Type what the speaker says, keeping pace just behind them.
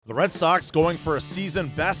The Red Sox going for a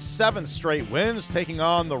season-best 7 straight wins, taking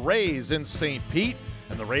on the Rays in St. Pete.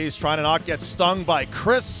 And the Rays trying to not get stung by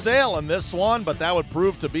Chris Sale in this one, but that would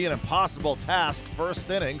prove to be an impossible task. First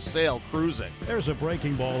inning, Sale cruising. There's a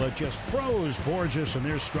breaking ball that just froze Borges, and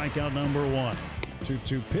there's strikeout number 1.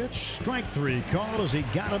 2-2 pitch, strike 3 called as he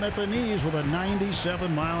got him at the knees with a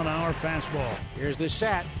 97-mile-an-hour fastball. Here's the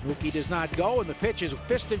set. Mookie does not go, and the pitch is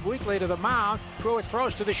fisted weakly to the mound. Pruitt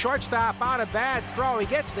throws to the shortstop. Out a bad throw. He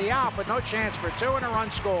gets the out, but no chance for 2 and a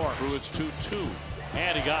run score. Pruitt's 2-2,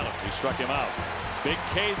 and he got him. He struck him out. Big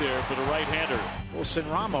K there for the right-hander. Wilson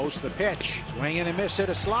Ramos, the pitch. Swing and a miss at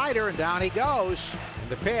a slider, and down he goes.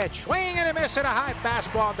 And the pitch. Swing and a miss at a high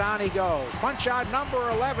fastball. Down he goes. Punch out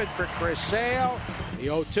number 11 for Chris Sale. The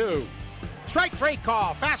 0-2. Strike 3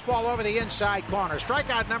 call. Fastball over the inside corner.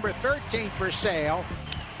 Strikeout number 13 for Sale.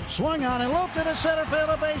 Swung on and looped into center field,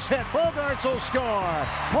 a base hit. Bogaerts will score.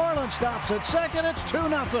 Moreland stops at second. It's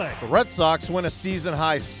 2-0. The Red Sox win a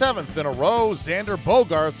season-high 7th in a row. Xander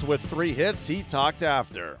Bogaerts with 3 hits. He talked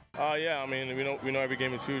after. Yeah, I mean, we know every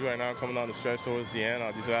game is huge right now, coming down the stretch towards the end.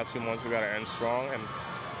 These last few months, we got to end strong, and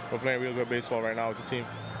we're playing real good baseball right now as a team.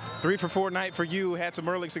 3 for 4 night for you. Had some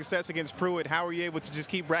early success against Pruitt. How were you able to just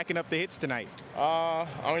keep racking up the hits tonight? I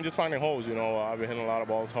mean, just finding holes. I've been hitting a lot of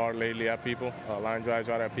balls hard lately at people, line drives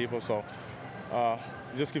right at people. So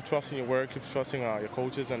just keep trusting your work, keep trusting your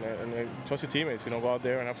coaches, and trust your teammates. Go out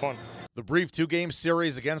there and have fun. The brief 2-game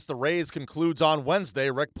series against the Rays concludes on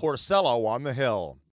Wednesday. Rick Porcello on the Hill.